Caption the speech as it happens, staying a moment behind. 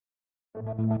Oh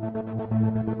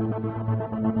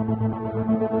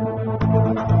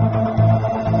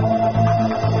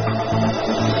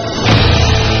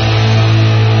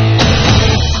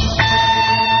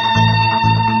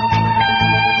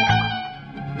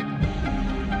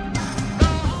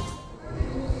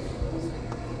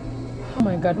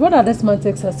my God, what are this man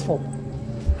takes us for?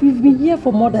 We've been here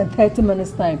for more than 30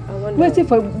 minutes time. Waiting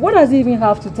for what does he even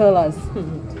have to tell us?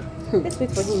 Let's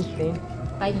wait for him then.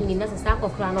 By him, that's a sack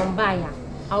of crown on buyer.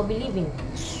 I'll be leaving.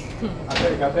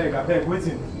 I beg,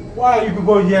 waiting. Why are you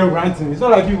people here ranting? It's not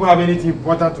like people have anything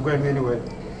important to go anywhere.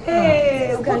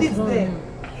 Hey, what is there?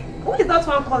 Who is that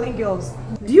one calling girls?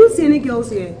 Do you see any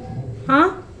girls here?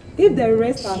 Huh? If the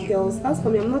rest are girls, as for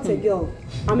me, I'm not a girl.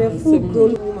 I'm a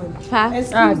full-grown woman.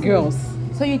 Girls.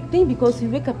 So you think because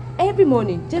you wake up every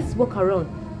morning, just walk around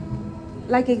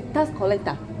like a tax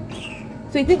collector?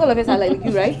 So you think all of us are like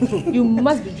you, right? You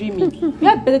must be dreaming. You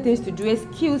have better things to do.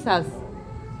 Excuse us.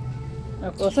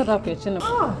 This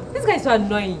guy is so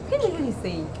annoying. Can you hear what he's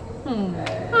saying?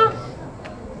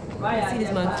 See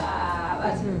this man.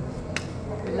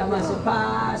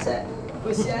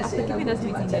 Keep us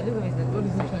meeting there. Look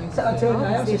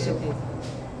at this.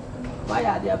 Why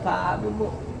are there, Pa?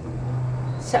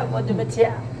 Someone to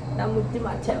Matia,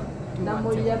 Namudimatel,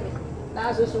 Namudia,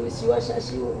 Nazo, so we see what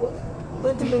she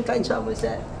went to make kind of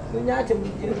said, United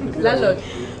with you. Landlord,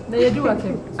 they do at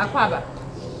him. Aquaba.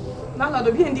 Landlord,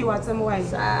 the Hindi was some way.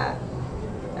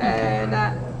 And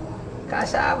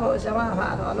Casavo,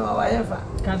 Samaha, or no, whatever.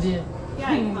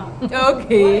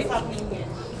 Okay.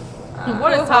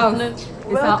 What is happening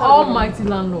is our almighty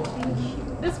landlord.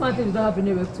 This man doesn't have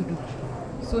any work to do.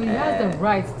 So he has the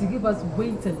right to give us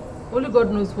waiting. Only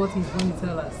God knows what he's going to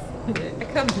tell us. I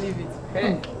can't believe it.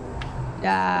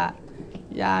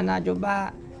 Yeah,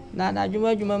 Najoba,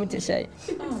 Najuma to say.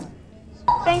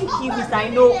 Thank you, Miss I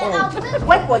know all.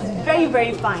 Work was very,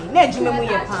 very fine.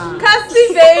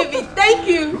 Cassie, baby, thank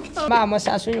you. Mamma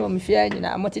Sassu,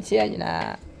 Fiana,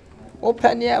 Motitiana.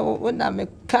 Open here, when I'm a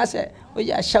cassette,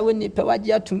 we are showing it,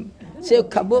 Pewajatum, say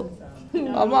Cabo,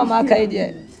 or Mamma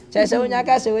Cadia. Says, when I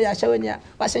guess we are showing you,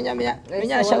 what's in your mirror, when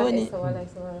you are showing it.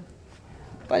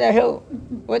 What the hell?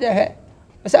 What the hell?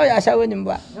 So I showing him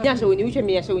what? Yeah, showing you, which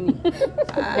me are showing you.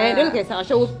 I don't guess I'll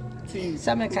show to you.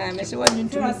 Some kind of one you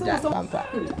to that pamper.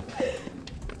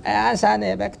 I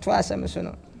answer back to us,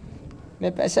 Amazon. Me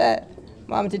pesa,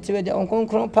 Mamma to the Uncle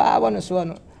Crumpa, one of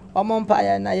Swan, or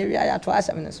Mompire, and I to us,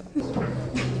 Amazon.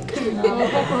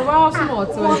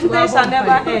 Days shall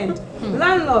never end.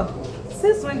 Landlord,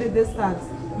 since when did this start?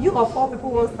 You of all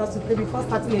people want us to pay before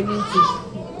starting a meeting.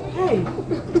 Hey,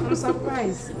 I'm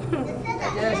surprised.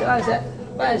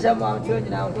 Why is someone children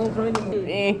now?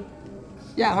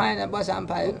 Yeah, why not boss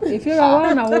empire? If you're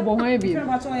around, I will behind you.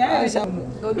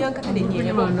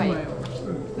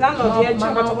 Landlord,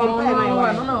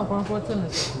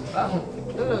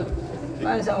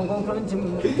 Why is someone going to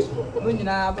when you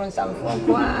now bring some from?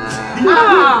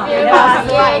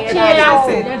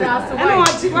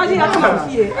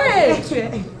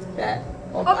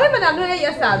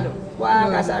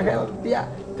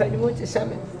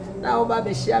 Now,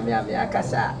 Baby, share me a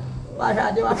cassa. Why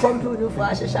had you a phone to do for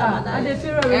us? I did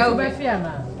feel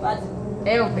but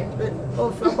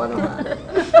oh, from one of her.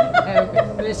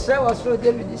 The sir was so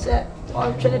David, he said,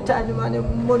 all time money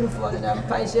for them,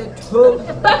 Paisa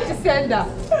back to sender.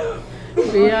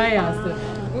 We are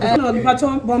asked.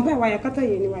 Patron, Bombay, why I cut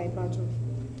anyway, Patron.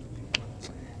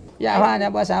 Yeah, I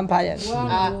was empire.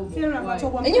 And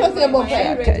you were saying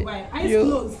Bombay.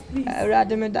 You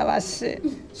rather me that was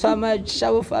so much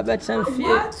show for better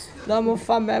fear. No more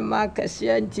from my market,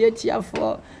 and theatre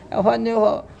for a 1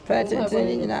 year president.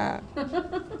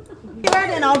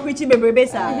 And our pretty baby,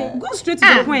 sir. Go straight to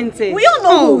the point. We all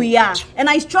know who we are, and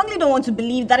I strongly don't want to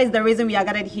believe that is the reason we are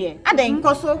gathered here. And then,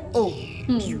 Koso,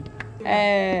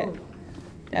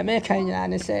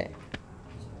 American say,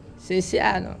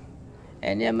 Siano,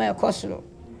 and near my Koso,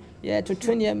 yet to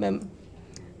 20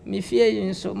 me fear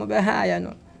you so much higher,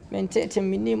 no, maintain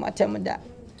me near my temada.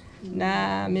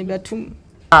 Na me betum.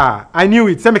 I knew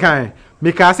it. Semikai.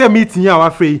 Make us a meeting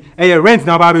our free. And your rent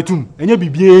now babetum. And you be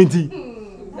BNT.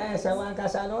 There's a one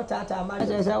casano tata.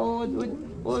 There's a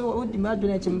old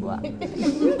imagination. What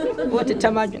a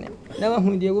tamagine. Never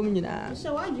who the woman.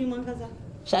 So I dream on Casa.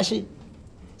 Sashi.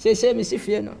 Say, Miss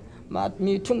Fiano. Mat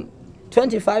me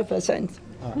 25%.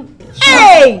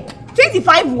 Hey!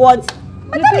 25 what?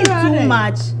 But that is too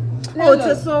much. Oh,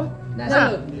 so.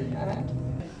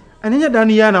 And then you're done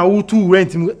here now, 2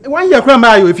 rent. 1 year crime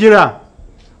if you're a.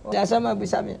 There's some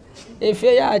beside me. If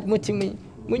you're at Mutimi,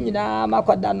 Munina,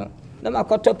 Macodano, no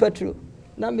Macoto Petru,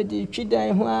 na me di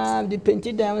twidan ho a di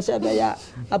painti dan se be ya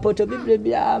apoto bible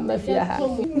bia mafia ha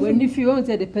when if you want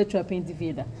to the petrol paint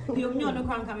vida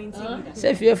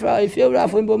se fie fra if you ra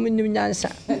fo mbo nim nyansa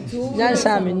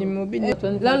me nim bi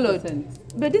landlord.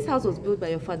 But this house was built by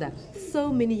your father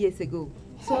so many years ago.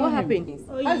 So what happened?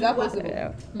 How is that possible?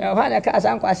 ya wa na ka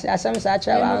asan kwase asam sa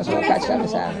acha wa so ka acha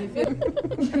sa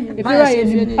if you are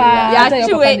in Ya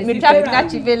chiwe me trap na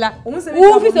chivela. Who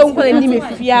fi say unko ni me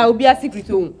fia obi a secret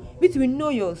o. Between know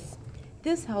yours.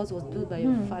 This house was built by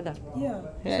your father. Yeah.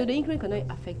 So the increment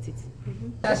cannot affect it.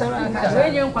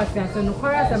 when you want to no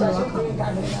kwara sam no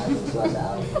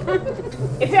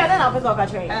If you are then I'll put on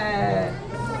catch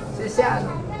se se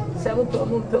ano se mo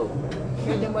po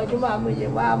de majuma amuye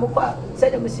wa mukwa se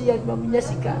de musi ya mamunya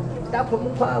sika da ko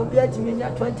mukwa obi atimi nya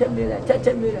 20 million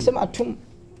 30 million se matum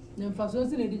nemfa so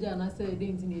se ne dija na se de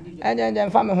nti ne dija ende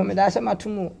mfa me home da se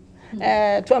matum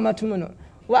to matum no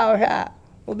wa ohwe a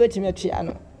obetimi atua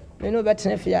no me no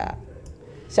betene fia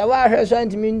se wa ahwe so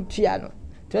antimi tua no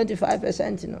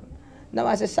 25% no na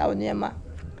wa se saw niema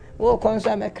wo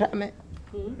konso me kra me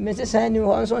me se sani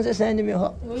ho so se sani me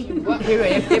ho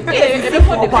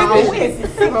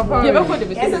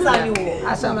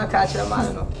asama ka chira ma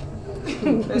no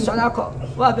so na ko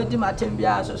wa be di matem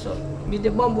bia so mi de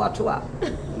bomb ato a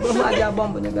bo ma dia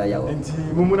bomb ne ga yawo Enti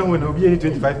mumu na wona obi any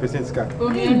 25% ska.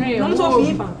 No so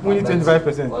FIFA. Mu ni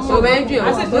 25%. So when you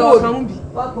I said no kan bi.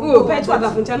 Who pay to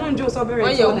that function no njo so be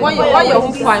ready. why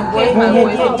you fine boy my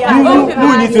boy. Mu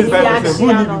ni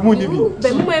 25%. Mu ni bi.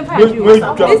 But mu en fa Mu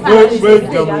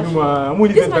you.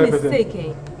 ni This man is 25%. sick,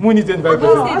 eh? Mu ni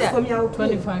 25%. Ask for me I'll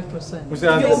pay. 25%. Mu say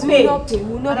You pay. We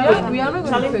will not pay. We are not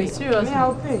going to pay seriously. Me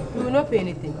I'll pay. We will not pay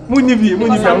anything. mu ni bi mu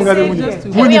ni am ga mu ni.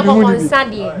 Mu ni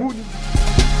bi.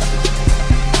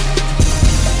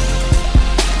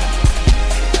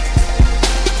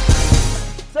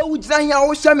 Ujanya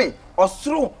o shame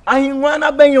osoro ahinwa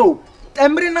na benyo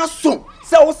emre na so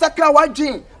se o sakra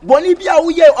wadwen boni bia wo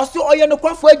ye oso oye no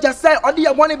kwafo agya se ode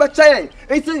ye boni be kyen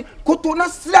enti koto na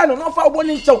sra no fa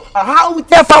boni nchew aha wo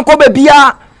te fa ko be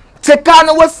bia teka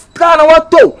no waska na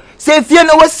wato se fie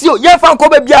no wasio ye fa ko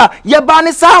be bia ye ba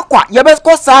ne sa akwa ye be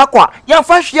ko sa akwa ye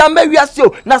fa hwia ma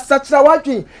wiasio na sakra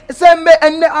wadwen se me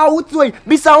enne awutoi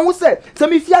bisa hu se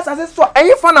me fia sase so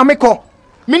enye fa na meko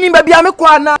mini baby ame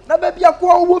kwa na baby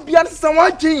akwa wo bia nsa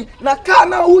wadwen na ka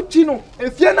na wuchi no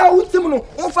efie na wutim no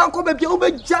wonfa nko baby wo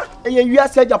beja eye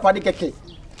wiase japade keke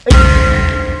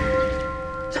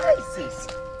Jesus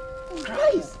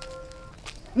Christ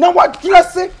na what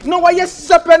classe no wa yes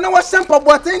sepe na wa sempa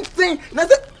boaten na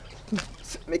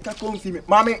make a confirm me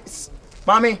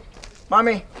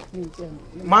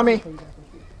mommy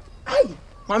ai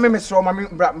mommy me so mommy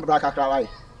bra kakra wai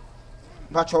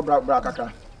ba cho bra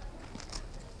kakra.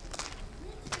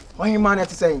 Why man at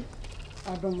saying?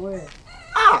 Adam where?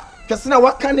 Kasina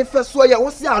what can if so ya wo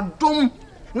si adom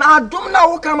na adom na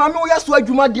wo kan mama wo ya so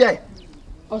adwuma de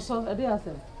Also ade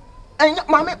asem. Enya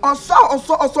mama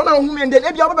also na hu me de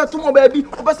e bia wo beto mo ba bi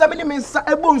wo pesa me ni me nsa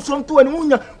ebo nsom to ani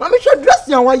hunya mama hwe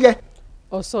dressing an wa ye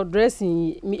Also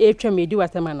dressing me etwa me di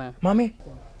watemana. mama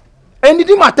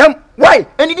enidi matem why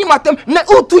enidi matem na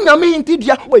otu nyame hinti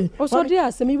dia why Also ade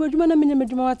asem me adwuma na me nyam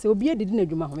adwuma wate obi edidi na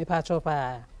adwuma ho me pa cho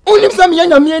pa. Onim sam ye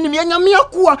nyame ani me nyame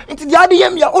akoa nti dia de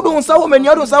yam ya odo nsa wo mani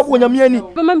odo nsa wo nyame ani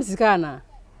Ba mam sika na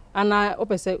ana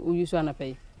opese uyusu ana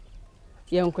pay.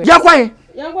 Yankwa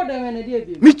da na dia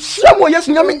bi. mi chia mo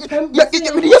yesu nyame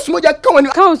me yesu mo ja kan wani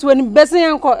Accounts when besen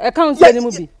yanko accounts when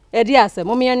mu bi. E dia asem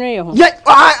mo me yanwe ye ho. ye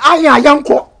aya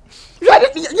yanko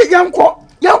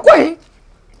yanko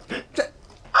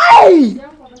ai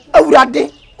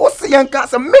awurade o se yanka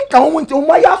se meka ho nti o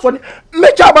ma ya so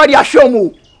me cha ba dia hwe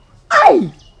mo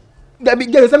ai da bi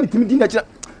gere se mi timi na kira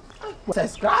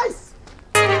Jesus Christ.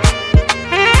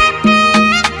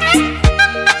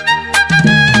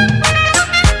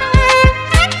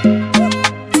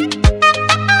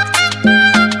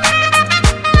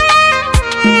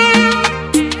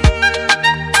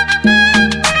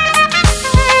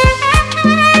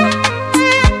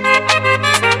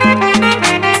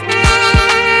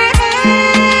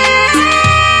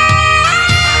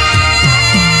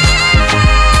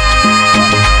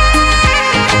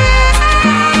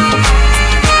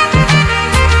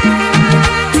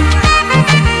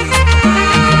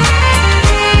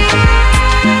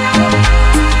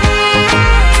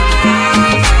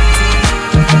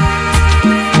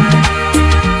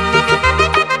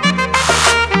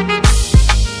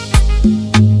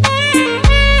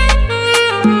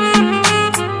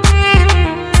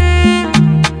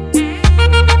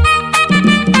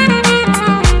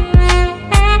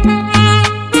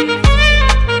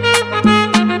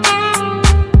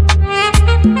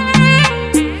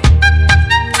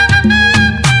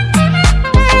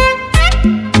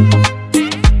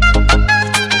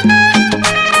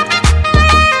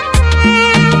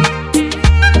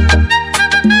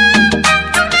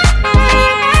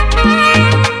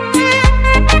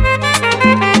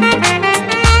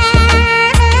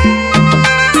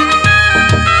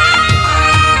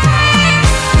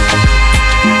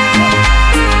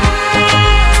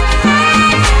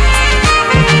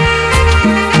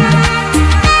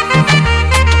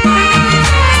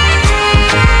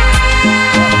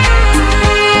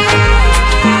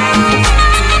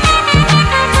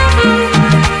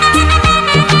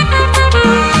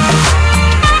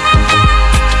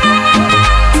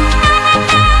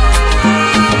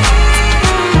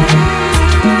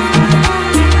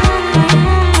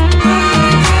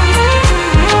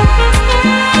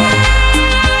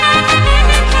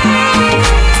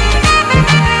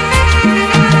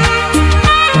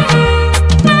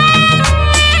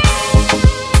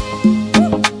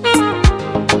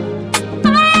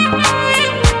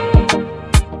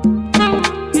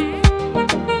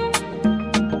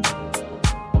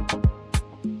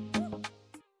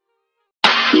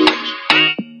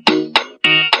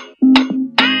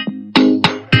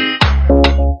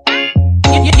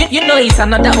 You know it's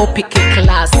another OPK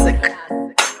classic.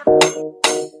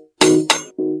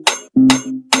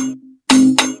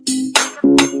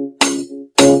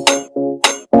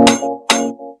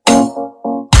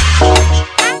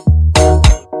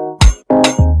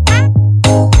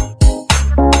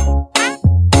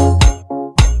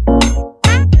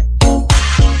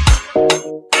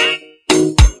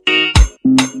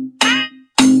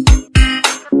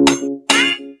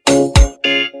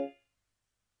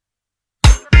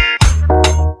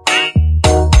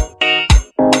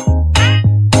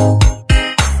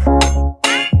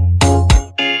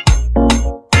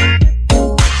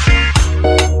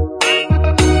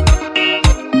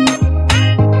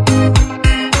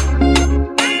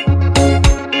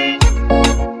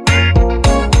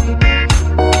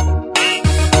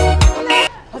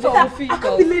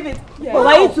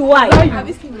 Have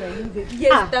you seen my music?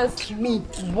 Yes, that's me.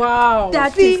 Wow.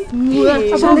 That is me.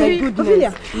 Oh my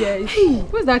goodness. Yes.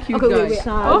 Who's that cute guy?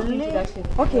 Introduction.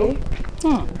 Okay.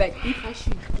 But if I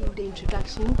should do the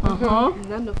introduction,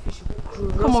 none of you should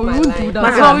cross. Come on, my we won't line. do that.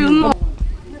 That's how we know.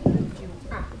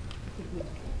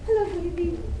 Hello,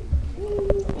 baby.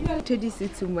 Introduce you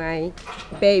to my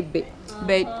baby.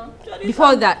 But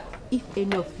before that, if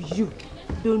any of you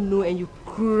don't know and you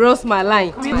cross my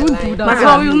line, we won't do that. That's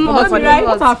how we know.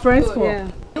 What our friends for? Yeah.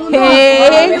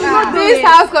 Hey, this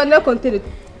house cannot contain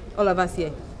all of us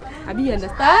here. Abi, you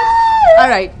understand?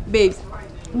 Alright, babes.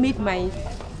 Meet my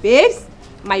babes,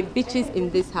 my bitches in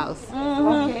this house.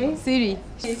 Okay. Siri.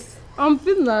 I'm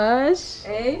Finash.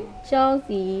 Hey.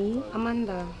 Chelsea.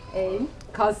 Amanda. Hey.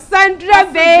 Cassandra,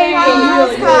 baby.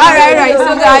 Alright.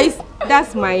 So guys,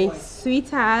 that's my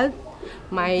sweetheart.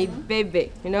 My baby,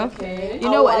 you know? Okay. You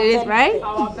know what it is, right?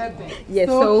 Our baby. Yes,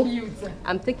 so cute.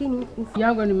 I'm taking.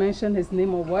 You're going to mention his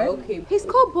name or what? Okay. He's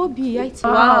called Bobby.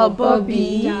 Wow,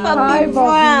 Bobby. Hi,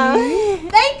 Bobby.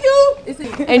 Thank you.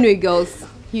 Anyway, girls,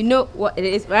 you know what it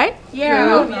is, right? Yeah.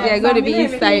 So we are going to be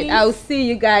inside. I'll see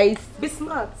you guys. Be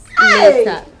smart.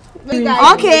 Later.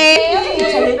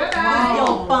 Okay.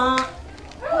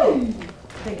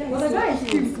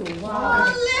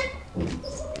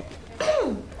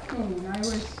 I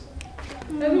wish.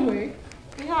 Anyway.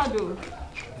 Yeah, do.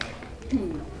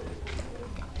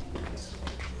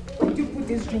 Why did you put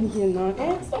this drink here now?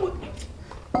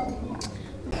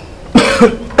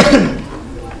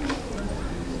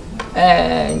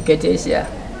 Nketesia.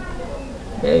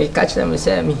 Catch them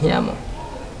say me here mo.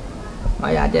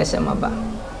 My address am aba.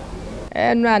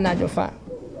 Enra na jofa.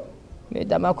 Me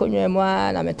dama konwa mu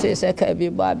a na me te se ka bi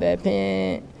bo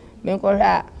abepin. Me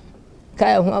nkohwa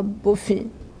kai ho abofi.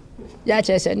 Ya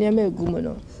chese ne me gu mu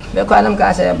no. Me kwa nam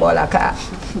ka se bola ka.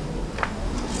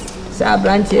 Sa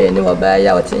branche ni wo ba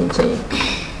ya otinchin.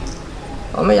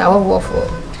 O me ya wofo.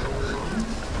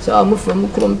 So mu from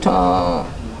krom ton.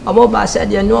 Amo ba se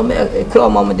de no me kro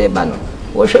mo de ba no.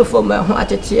 Wo hwefo me ho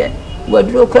atete.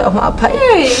 Waduro kwa ho apai.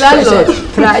 Hey, landlord.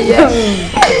 Try yeah.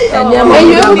 And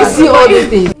you only see all these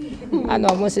things. And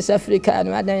almost is Africa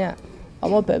no adanya.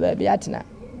 Amo pe ba bi atena.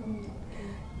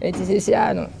 Enti sisi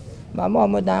ano. Mama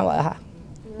omo dan wa ha.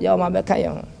 Ya o ma be ka ye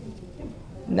ho.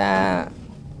 Na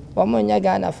omo nya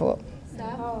Ghana for.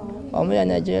 Omo ya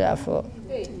Nigeria for.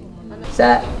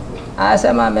 Sa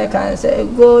asema me kan say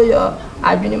go your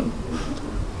adwenim.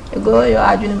 Go your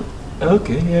adwenim.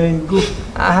 Okay, yeah, you go.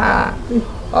 Aha.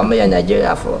 Omo ya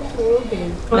Nigeria for.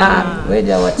 Na we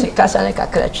dey what kasa ne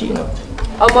kakra chi no.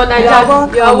 Omo Nigeria,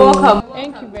 you are welcome.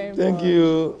 Thank you very much. Thank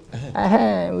you.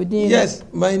 Yes,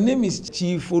 my name is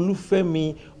Chief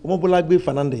Olufemi Omobolagbe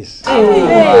Fernandez.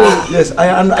 Yes, I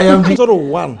am the sort of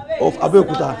one of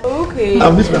Abeokuta. Okay.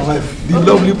 I'm with my wife, the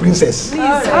lovely princess. Please,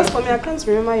 ask for me. I can't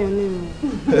remember your name.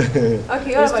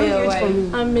 Okay, what about your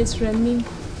wife? I'm Miss Remy.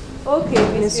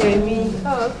 Okay, Miss Remy.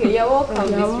 Oh, okay, you're welcome,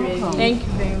 Miss Remy. Thank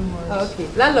you very much. Okay,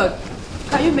 landlord,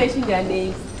 can you mention their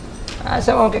names?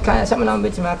 Someone can someone on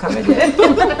bit my camera.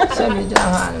 Send me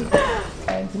down.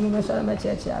 And to me, my son, my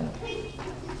church.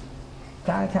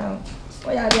 Can't count.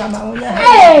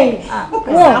 Hey!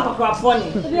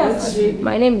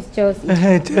 My name is Chelsea.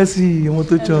 Hey, Chelsea,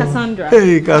 Cassandra.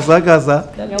 Hey, Casa.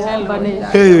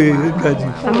 Hey, Gaji.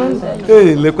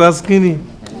 Hey, Lekwa Skinny.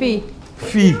 Fee.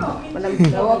 You're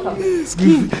welcome.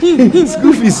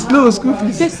 School fees. No, school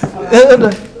fees.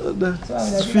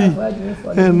 Fee.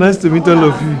 Hey, nice to meet all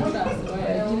of you.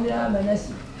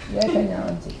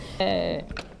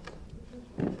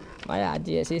 My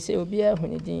idea says, "You'll be a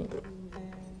honey."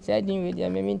 Said you with your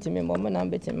mean to me, Mamma, and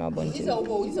better my bonnet.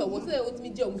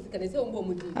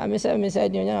 I miss you,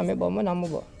 I'm a bomb, I'm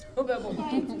mobile.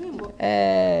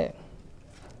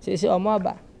 Says your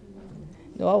mother.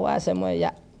 No, was a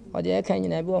more, or the can you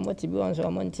be on what to be on so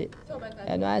a monte.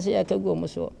 And I say I can go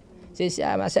so. Says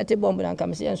I'm a set bomb and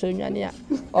come see and so you near.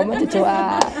 Or monte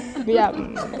to be up.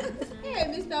 Hey,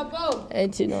 Mr. Bob.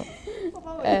 And you know,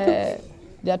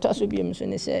 the toss will be soon,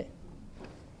 they say.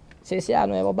 Says I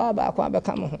know Baba, I can't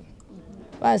become home.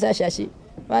 Once I shashi,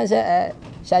 once I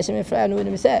shashi my friend with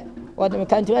him say, what the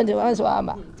country and once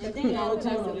Wama.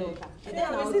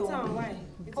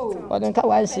 What don't come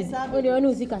one see? Oh, the one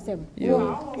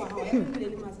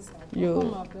You.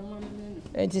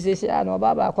 And she says, I know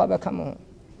Baba, I can't become home.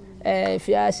 If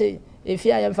you say, if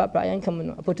you am for Brian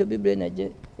coming, I put to be brain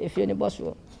if you're in the boss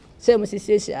room. Same as he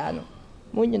says, I know.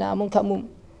 Munina Munkamum,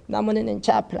 Namonin and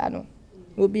Chaplano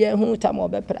will be a hootam or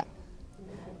bepra.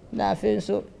 Now, I feel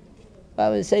so. I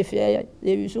will say, fair,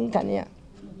 you soon can hear.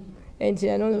 And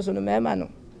I know so the man,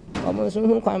 almost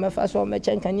whom come a fast or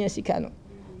merchant can hear Sicano.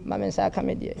 Mamma sa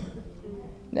comedy.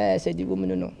 There said the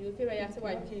woman no.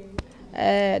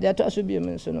 There toss will be a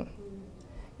mention.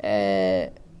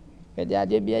 But there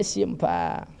did be a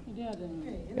simpa.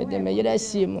 But they may yet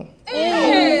see him.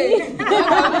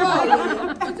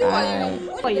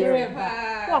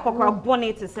 Walk across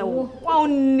bonnet to say,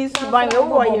 one needs to buy a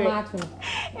warrior.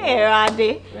 Here are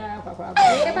they.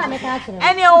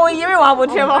 Any old year, I would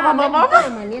tell Mamma.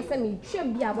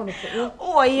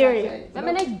 Oh, year. I'm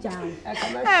an egg jam.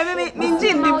 I mean,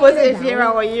 Jim, because if you're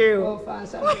our year.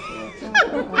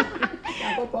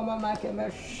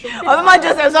 I'm not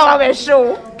just as all of a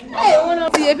show. Hey, one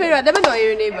of the period, never know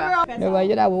your neighbor. No,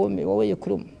 I won't be over your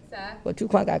crew. But you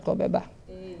can't get covered.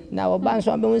 Now, a bunch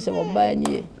of bones of buying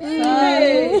ye.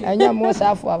 And you're more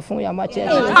self for your much. And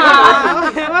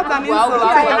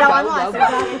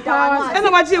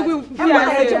what you will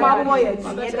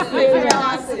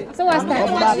So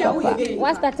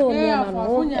what's that to me?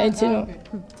 And you know,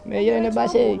 may you in a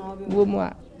basket,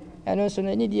 woman, and also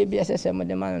need the BSS of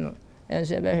the man. And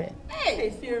say,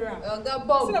 hey, Fira, the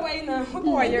boss, the way now,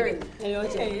 who are you?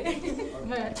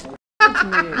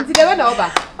 It's never over.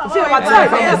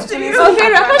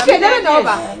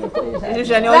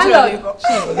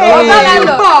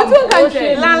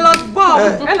 Landlord Bob.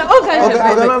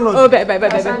 Okay,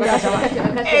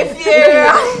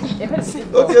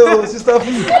 sister.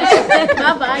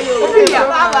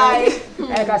 Bye-bye.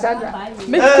 Cassandra.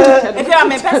 If you are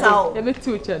my pessoal, me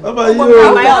too, Chen. How about you?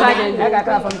 I got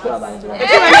car from club.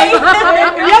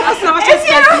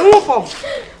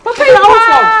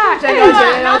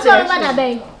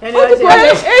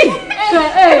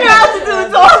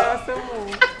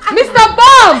 Mr.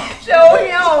 Bomb! show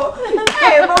him.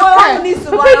 Hey, Mama, this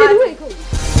one.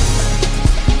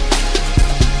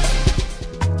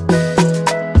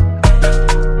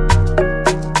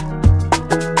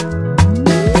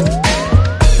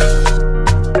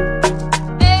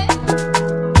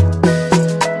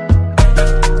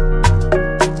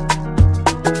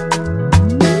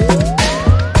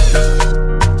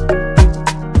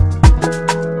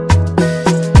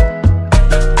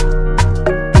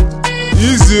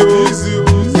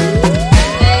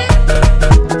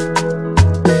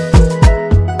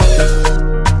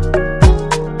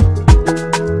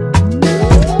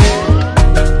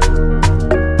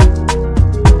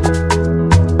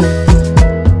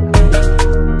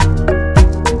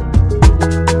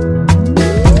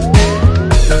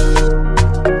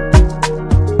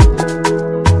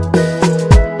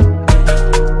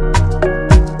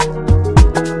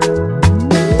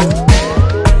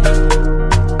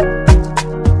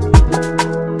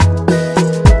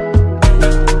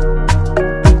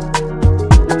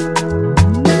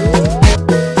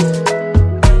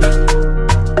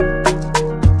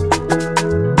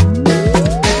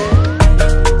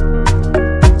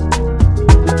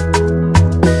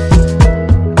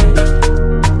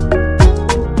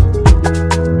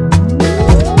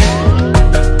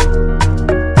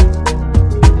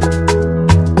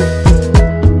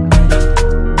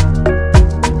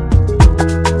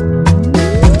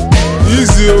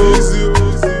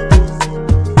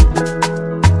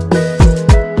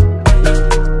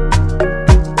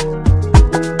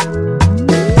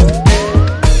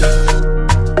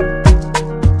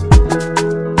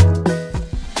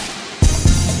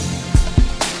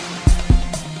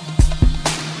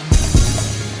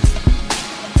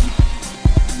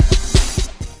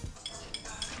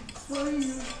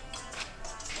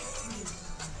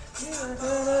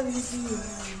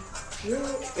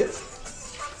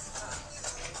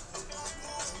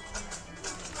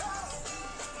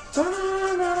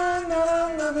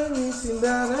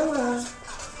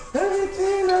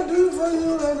 Everything I do for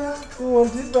you and I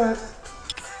want it back.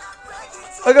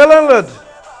 Okay, landlord.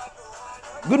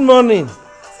 Good morning.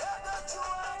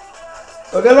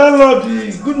 Okay, landlord,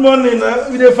 good morning.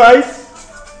 We dey fight?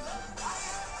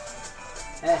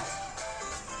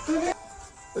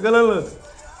 Okay, landlord.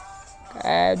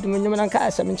 Dumunyo na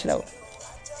nka asem nkyerɛw.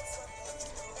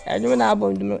 Enyo na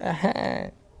abom dum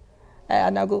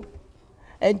anago.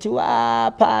 Enti wa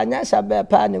pa nya sabe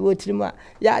pa ne wotirimu a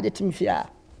ya de timfia.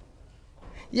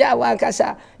 Ya wa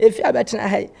nkasa efia betena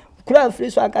hai. Kura free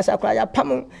so nkasa kura ya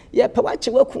pam ye pa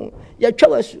wache waku ye twa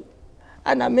wasu.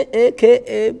 Ana me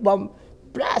aka bomb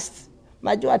blast.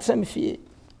 Majo atrem fie.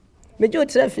 Mejo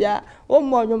trefia o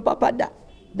mo nyum papa da.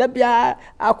 Da bia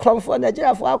akromfo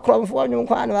Nigeria fo akromfo nyum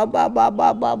kwa na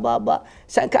ba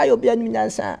sanka yo bia nyum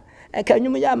nyansa e ka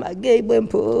nyum ya ma gay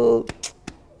bempo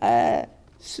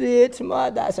sweet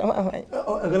mother so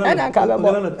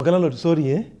Lord,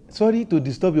 sorry sorry to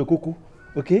disturb your cuckoo.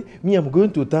 Okay, me I'm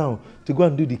going to town to go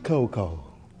and do the cow.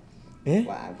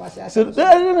 So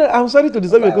no, I'm sorry to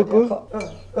disturb your cuckoo.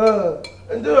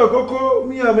 Enjoy your cocoa.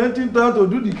 Me I'm entering town to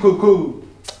do the cocoa.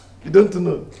 You don't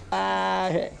know.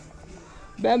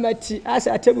 Bemati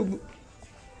asa tebubu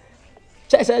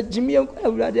chesa jimi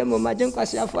awurade mo majen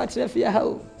kwase afo atrefia ha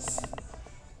o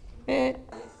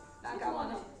naka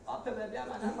wana ope be bia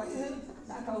mana kwase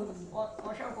naka o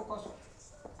hwe kokoso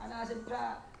ana se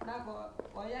pra nako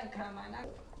oyen krama na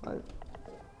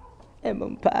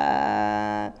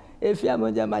empa efia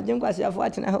mo je majen kwase afo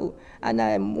atena ha o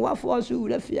ana mwafo so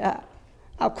wura fia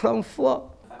akromfo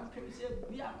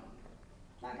bia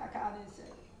naka ka ne se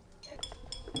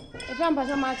Efia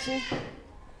mpasha machi.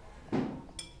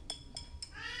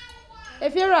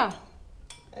 Efiera.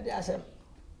 Ede asem.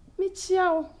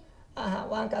 Michia o. Aha,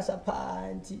 wanka sapa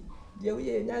anti. De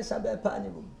we nya sabe pa ne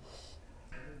bum.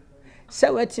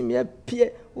 Sawati me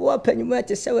pie wo panyimu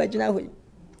ate sawagina hoyi.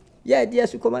 Ye de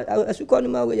asukọ no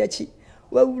ma we yachi.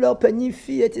 Wa wura panyi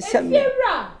fie te same.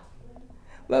 Efiera.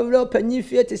 Wa wura panyi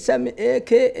fie te same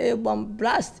aka bomb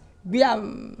blast.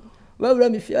 Biam. Wa wura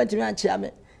mi fie antimi anchia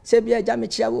me. Sebia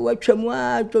jamechia wo watwamu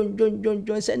a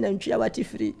jon se na ntwia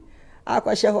watifiri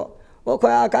akwahye ho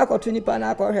wokwa aka akoto nipa na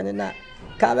akohwe ne na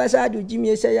ka ba sa du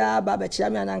jimie se ya ba ba chia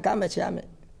me na nka ma chia me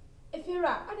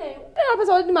Efira ade e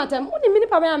pesa odi matem uni mini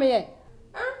pa ba me ye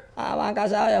wanka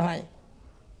sa ye hwan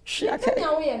hwia ka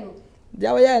ya wo ye no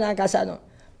dia wo ye na nka sa no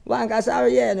wanka sa wo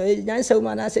ye no nyansa wo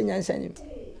ma na se nyansa ni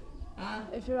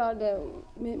Efira de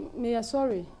me ya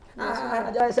sorry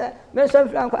say me so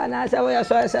franco na say we ya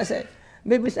sorry say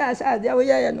maybe say dia wo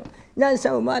ye no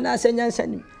nyansa wo ma na se nyansa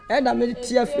ni e na me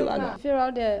tia firi wa no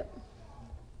Efira de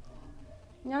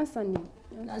nyansa ni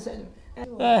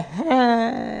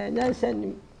nyansa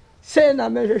ni se na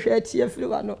me hwehwe tia firi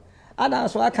wa no ana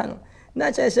so aka no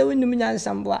na che se wonum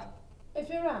nyansa mboa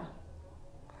Efira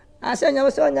asa nya wo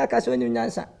se onya ka se wonum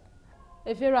nyansa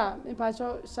Efira me pa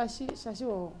cho shashi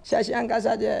wo shashi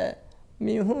angasa de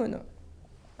mi hu no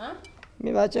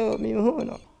mi ba cho mi hu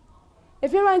no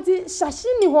Efira nti shashi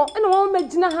ni ho na wo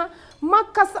magina ha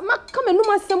maka menum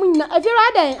asem nyina Efira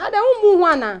adan wo mu hu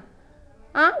ana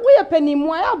wo ye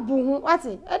panimu ya bu hu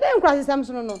ate adan nkra sesam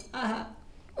so no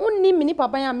unni mini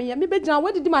papa ya me begina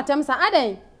wo didi matem sa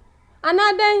adan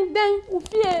ana den wo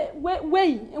fie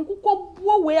wei nkukọ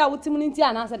buo wei a wotim nti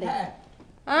ana asa den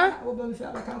wo ba mi fi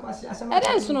aba kan kwase asem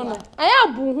adan so no aya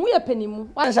bu hu ye panimu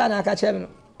wa sa na aka chem no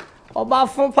oba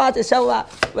fun party se wa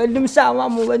wanum sa wa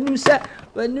mu wanum sa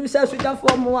suja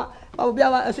fo mu wa obi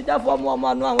awa suja fo mu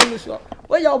ma no awon so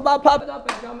wo ya oba pa da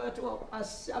pa jama to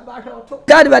asaba hwe to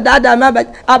kad ba dada ma ba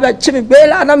aba chimi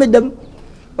bela na medam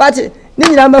party ni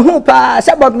nyina ma hu pa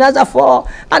se bognaza fo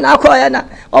ana akoya na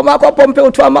o ma ko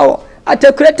pompe to ma wo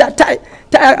atekreta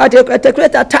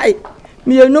tai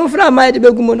mi enum fra ma de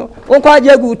begumu no won kwa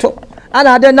je gu to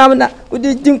ana de nam na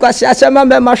udi din kwase asema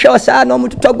me ma hwe osa na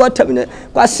omuto gbotam ne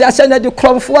kwase asena de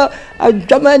kromfo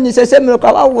adwama ni sese me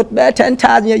kwa wo be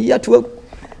 10,000 year to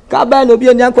ka ba no bi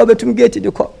eni anko betum gate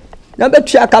de ko na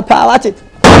betua kapa wate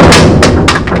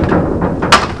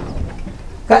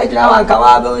ka itra wan ka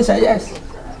wa be say yes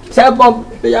say bomb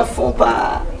be ya fo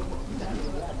pa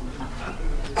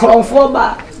kromfo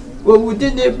ba wo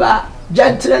wudi ni ba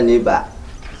gentle ni ba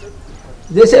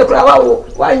they say krawa wo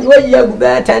ye gu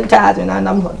be 10,000 na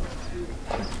nam ho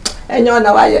enyo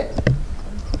na wa ye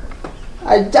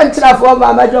a gentle for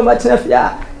ma majo matna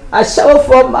fia a show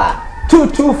for ma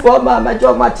 22 for ma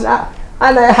majo matna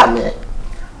ana ha me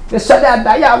the so that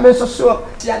da ya me so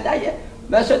ti ada ye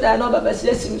me so da no ba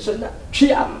se sim so na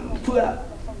twiam pua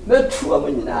me tuo mo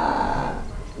nyina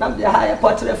nam de ha ye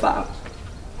portrait fa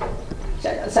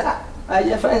sa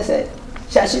aye friend say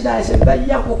shashi da se ba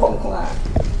ya ko konkon a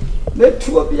me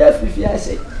tuo bi afifi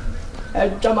ase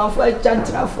e jamafo e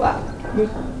jantrafo a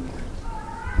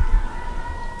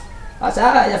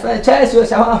asa ya fa chase o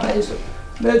sa ha so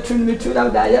Me tune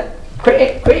am da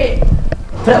quick.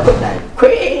 Tell good night.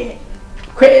 Quick.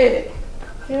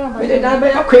 Me dey be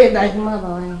quick night.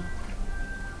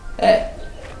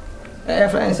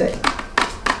 Friends say.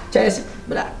 Chelsea,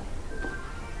 bra.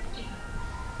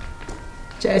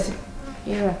 Chelsea.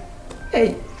 Yeah.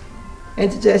 Hey.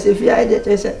 And Chelsea, if you are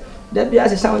Chelsea, that be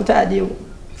as a sound tired you.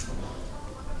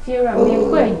 Fira, me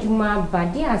ko adwuma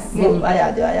bade asem.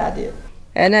 Aya.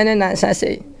 And then I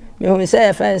say, me who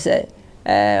say friends say,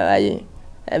 I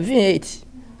V8.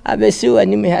 Abesiu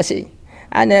anim ha say.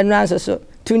 And then answer so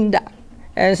tunda.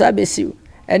 And so abesiu.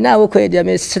 And now we ko dey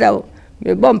me sraw.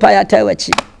 Me bompa ya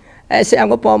tawachi. I say I'm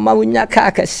going to ma wunya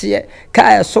car kase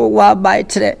car so wa by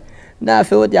tre na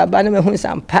fe wo dia ba na me hu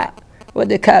sampa wo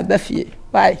de car ba fie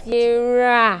bye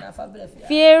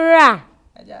Fira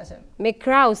me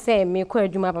crowd say me ko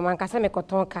adwuma ba man kasa me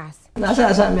koton cars na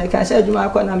sa me ka say adwuma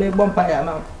ko na me bompa ya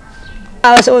ma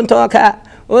awo se won ton car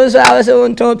wo so awo se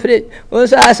won ton pre wo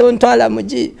so awo se won ton la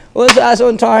muji wo so awo se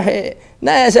won ton he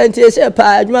na ya se ntie se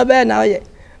pa adwuma ba na wo ye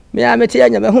me a me tie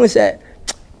nya me hu se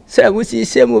wusi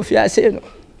se mo fi ase no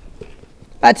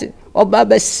ati oba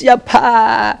besia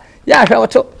pa ya hwe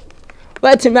oto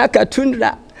wati maka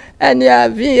tundra ene ya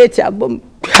V8 abom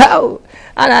pow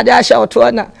ana da sha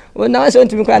oto na wona so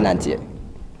ntumi kwa nantie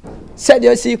said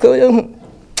you see ko hu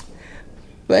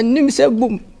wanim se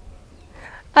bum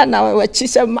ana wa chi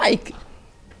se mic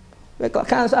we ko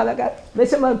kan so alaka be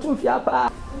se man tu fia pa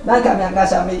na ka me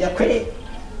ngasa me ya kwe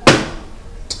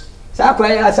sa kwa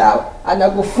ya sa ana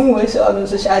go fun we se onu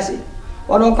so shasi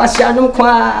ono kwasia no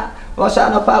kwa Osa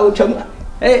no pa uchum.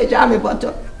 Hey, jam me bottle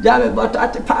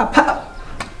at the pa.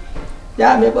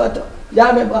 Jam me bottle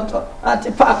at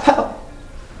the pa.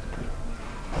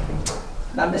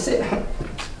 Na me say.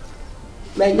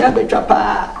 Me nya be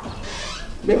trapa.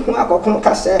 Me hu akokon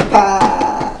kase pa.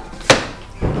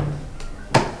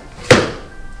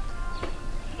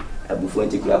 Abu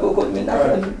fonti kula boko me na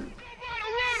friend.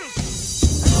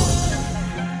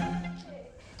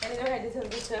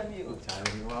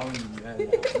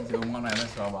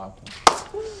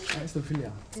 It's the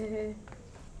filia.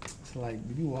 It's like,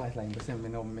 did you watch like the same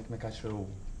make a show?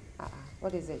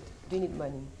 What is it? Do you need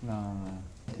money? No.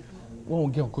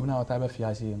 Won't get coming out of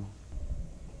Fiasi, you know.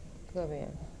 Come here.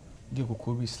 Give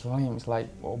Kobe slim, it's like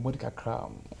or body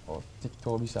crown or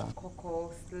TikTok bisa.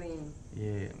 Coco slim.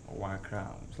 Yeah, one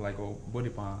crown. It's like a body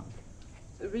pan.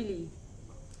 Really?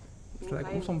 It's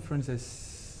like some friends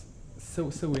says so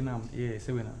winam. Yeah,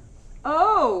 so winam.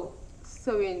 Oh,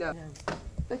 so winam.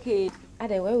 Okay.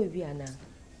 Ade, where will be now?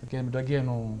 Again,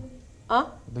 no. Huh?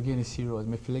 The game is serious.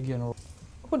 Me feel again.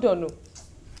 Who don't know?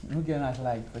 No girl is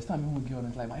like first time me girl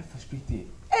is like my frustrated.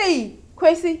 Hey,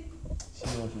 crazy.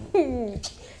 Seriously.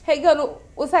 Hey girl,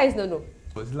 what size no?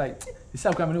 It's like it's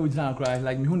how come me no just cry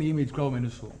like me who the image crowd me no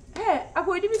so. Hey, I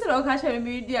go dey say o ka share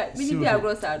me dia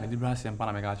gross out. Me di brand sem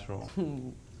pana me ga show.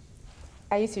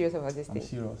 Are you serious about this thing? I'm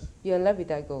serious. You're in love with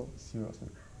that girl? Seriously.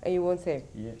 And you want her?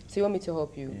 Yeah. So you want me to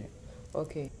help you? Yeah.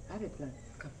 Okay. I have a plan.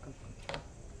 Come.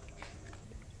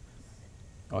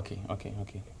 Okay.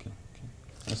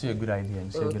 That's a good idea.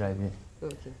 It's a good idea.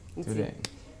 Okay. Today.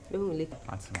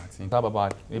 That's Talk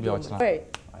about maybe I'll try.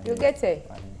 Right. You'll get her.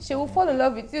 She will fall in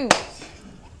love with you.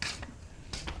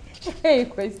 Hey,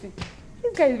 Kwesi.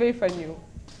 This guy is very funny.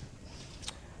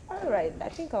 Alright, I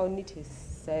think I'll need his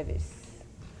service.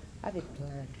 I have a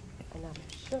plan, and I'm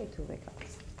sure it will work out.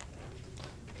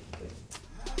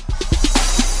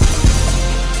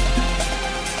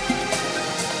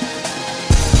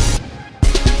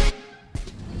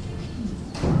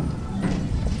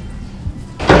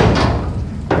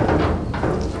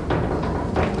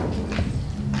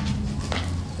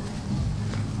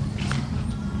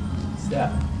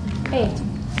 Hey.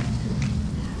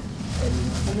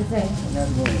 What is it?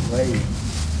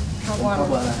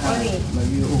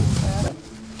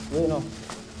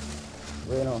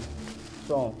 We know.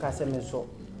 So, Casemiro so,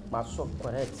 my so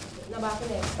correct.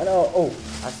 I know. Oh,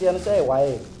 I see. I'm saying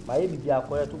why? My baby are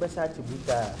correct to be such a good.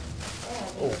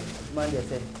 Oh, man, they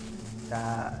say.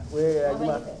 Where are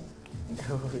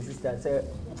you? Sister say,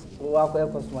 "Oh, I go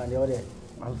customer the other.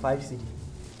 I'm 5 cedi."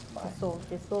 So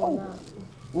now.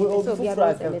 We all So we are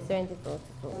for in the 70.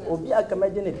 Obi aka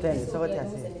imagine 10 so what I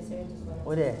say.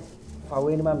 O there. For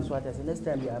when mama so what I say next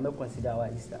time I may consider our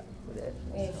Easter. O there.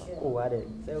 Oh, what there.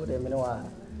 Say o there me no wa.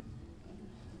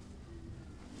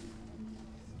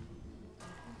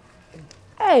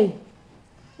 Hey.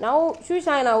 Now should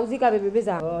shine now Zika baby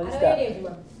beza. Oh, Easter.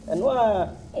 And what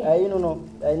you know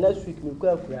next week me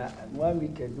kwa 1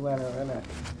 week do na.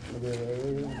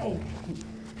 Hey.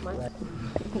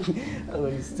 Oh,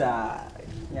 Easter.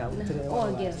 Yeah,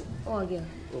 Oh, girl.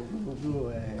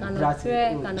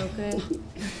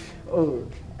 Oh,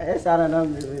 yes, I don't know.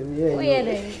 Oh,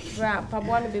 yeah,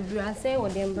 Papa, baby, I say, or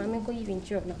them, but I'm going to even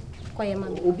children. Quiet,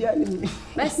 man.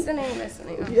 Listening.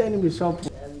 The enemy shop.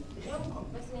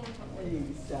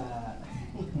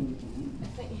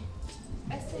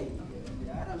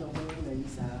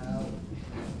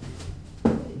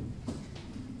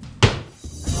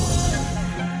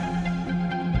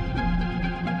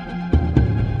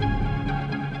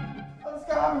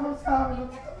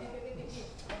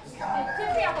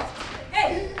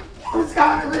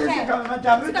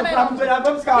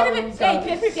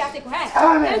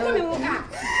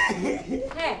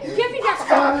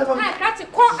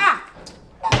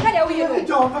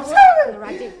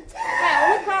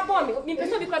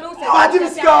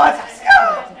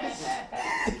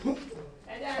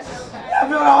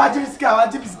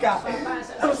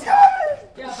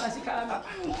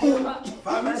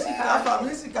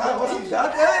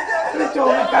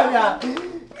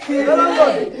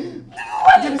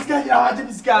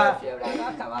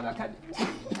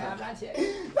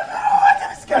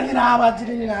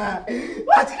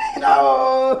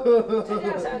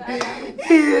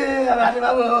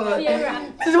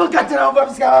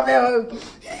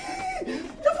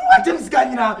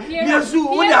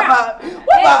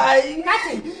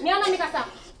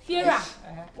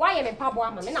 Why am I Pablo?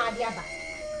 I'm not idea.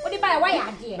 What do you buy? Why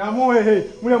are you? Now, we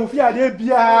are fear de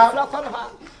bia.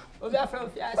 We are from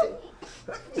Fiasi.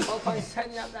 Oh,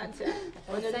 concern your brand.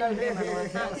 When you don't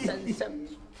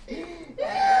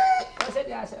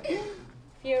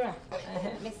Fiera,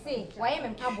 let's see. Why am I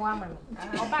Pablo?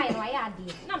 I'll buy why are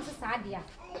you? Not so sad, dear.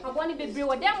 I want to be brave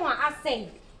with them one, I say.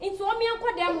 Into me and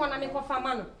quite them one, I make off a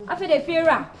man. After the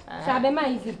Fiera, shall be my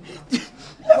easy.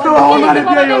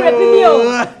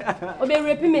 Or be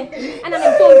raping me, and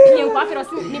I'm so peeing after a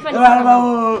sleep.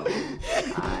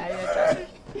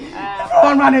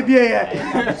 On money beer.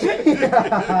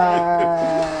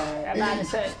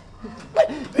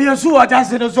 We are sure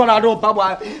just in a solado,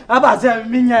 Papa. About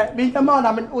me, man,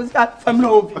 I mean, was that from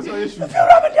no.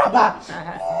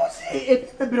 See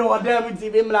it, the bro, there with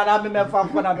him, like I'm a fan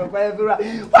for another.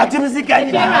 What is the guy?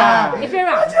 If you're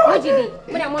out, what you did,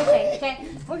 when I'm okay,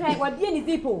 what the any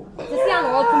people to see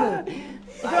on what to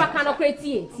if you are kind of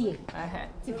crazy,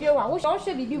 if you're out, what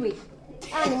should we do it?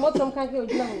 And what some can't go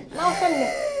now. Send me.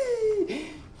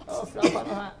 Oh,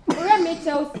 let me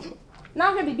tell you.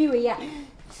 Now, let me be with ya.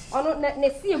 Oh, no,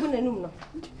 let's see a woman. No,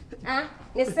 ah,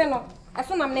 let's send up. As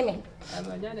soon as I'm naming.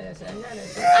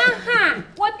 Aha!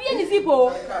 What be any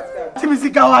people?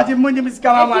 Timisicawa, the money, Miss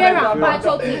Kawa,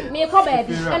 me a cobweb,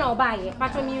 and I'll buy it.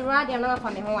 But me rather not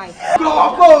from my wife.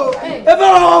 Go!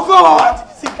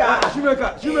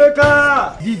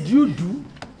 Shimeka! Did you do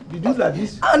like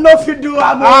this? I know if you do, Wait.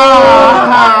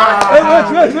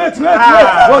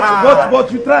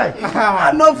 What you try?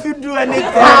 I know if you do anything.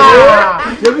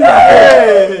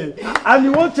 And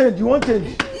you won't change. You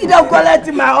don't collect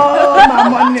my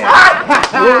money.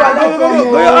 Go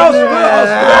your house.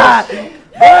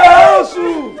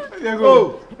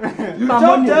 Go. You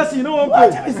don't test, you know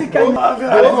what?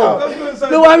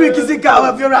 No one will kiss a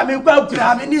cow if you're having well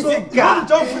cramming.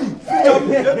 Jump free.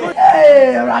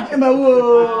 Hey, Rakima.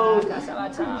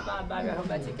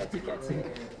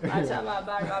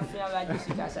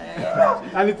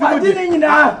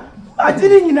 I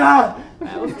didn't know.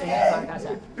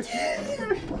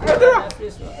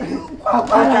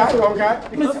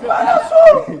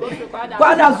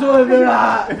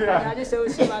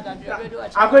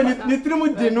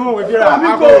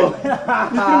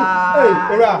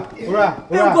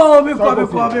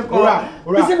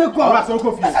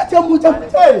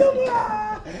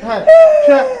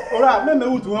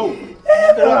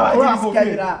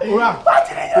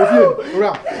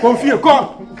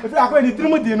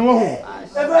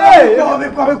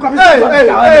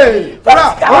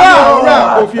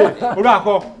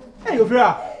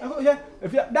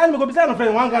 If you dan me go beside no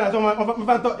friend one Ghana so me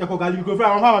fan talk e ko gali go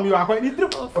friend one me akwa ni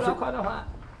trip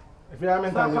if you are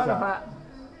mental nisa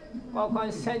ko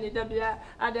kon send da bia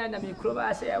ada na me kro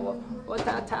ba se wo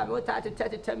tata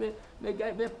me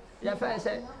ya fa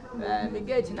se me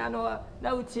gate na no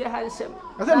na utie hansem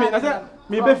I say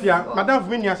me be fia madam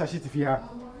me nia shashiti fia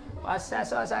wasa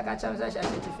so ka cham sa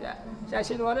shashiti fia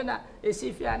shashi no na e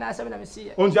si fia na asem na me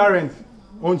si on jarrent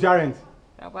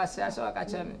wasa so ka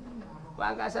cham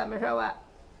wangasa mehwa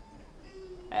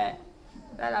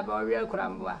dala ba wi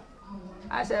akuramboa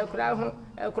asa akuramu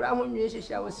nwi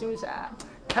hihia wosim sa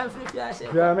kan free ase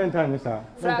fia mental nisa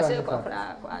frase ko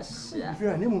kra kwasia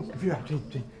fia nemu fia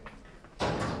twin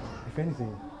if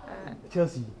anything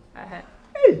Chelsea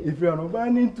If you are not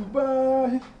banning to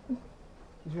buy.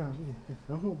 I'm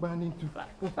not banning to buy.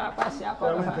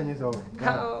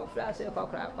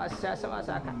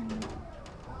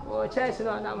 Oh, chasing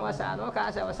on that was I know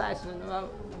I was size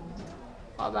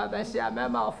of a Bessie, a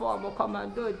member of former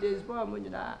commando this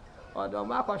woman or the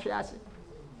Marco Shiasi.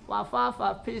 While far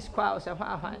for peace crowds of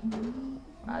our hand.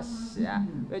 As yeah,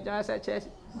 we just said chess.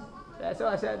 That's all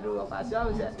I said, do of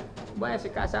ourselves. When she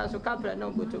cast out to couple no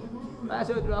good to. I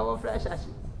should do our fresh as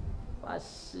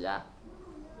was yeah.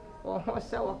 Or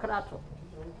horse or crato.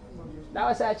 That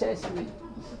was a chess.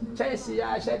 Chessy,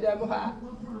 I said them her.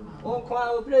 Oh,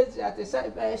 quite brace at the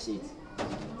side by a sheet.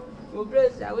 Oh,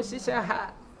 brace, I was sister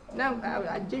her. Now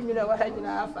I give you the head in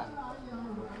alpha.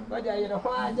 But I know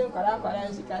why I don't call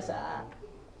and see Casa.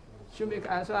 She make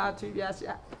answer out to yes,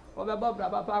 or the Bob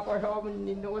Papa or home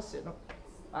in no signal.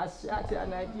 I sat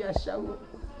an idea show.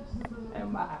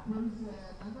 And my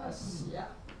Asia.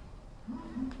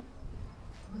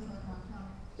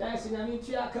 Jason, I mean,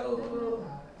 Chiaco.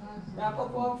 Napo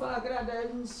for Grada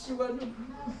and she will.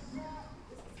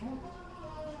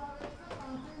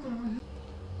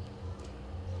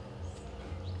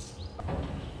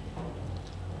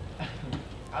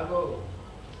 I go.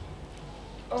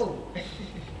 Oh,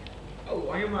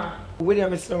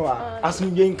 William is so. As me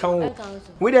gain count.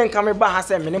 We didn't come back. I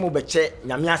said, Minimo Beche,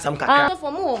 Yamia some car.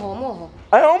 For more.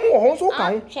 I am more so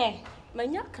count. My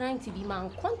not crying to be man,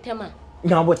 quantema.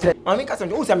 Now, what I mean,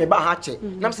 cousin, also me back hatchet.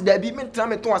 Namsi, there be men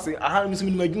time to us. I have Miss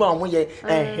Minima, one year,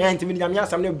 and to me, Yamia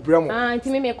some bremo. And to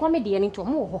me, a comedy and into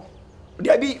more.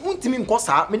 There be one to me,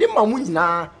 Cosa, Minima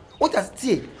Munina. What does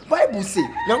tea? Bible say,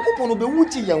 young people will be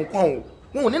wooty young quang.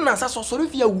 No, then I saw sorry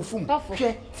for your woof.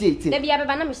 There be a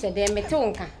banana, said, there,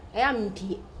 Metonka. I am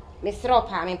tea. Miss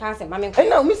Ropa, I mean, pass it, mammy. I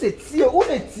now miss it, tea, all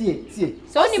the tea.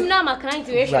 So him now, my crying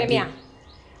to wish me.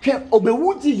 Obe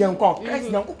wuji yanko, Christ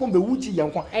yanko pombe wuji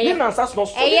yanko. Ni na nsa so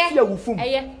so fia wufum.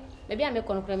 Maybe I make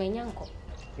konkreme nyanko.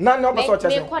 Na no be so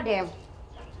chese. Me kwadem.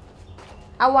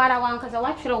 Awara wan kaza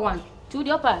watchro wan. To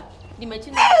the upper. Di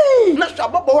machine. Na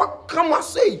shababa wa kama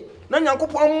sei. Na yanko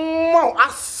po ma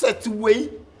asset we.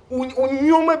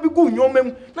 Unyoma bi gu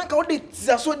nyomem. Na ka ode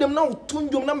tia so dem na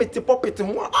utundwom na mete poppet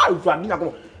ho. Ah urade na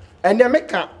ko. Ene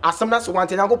meka asem na so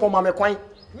wante yanko po ma me kwan.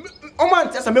 O man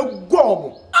tia se me go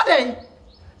omo. Aden.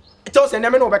 Tell us,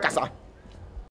 no, Becassa.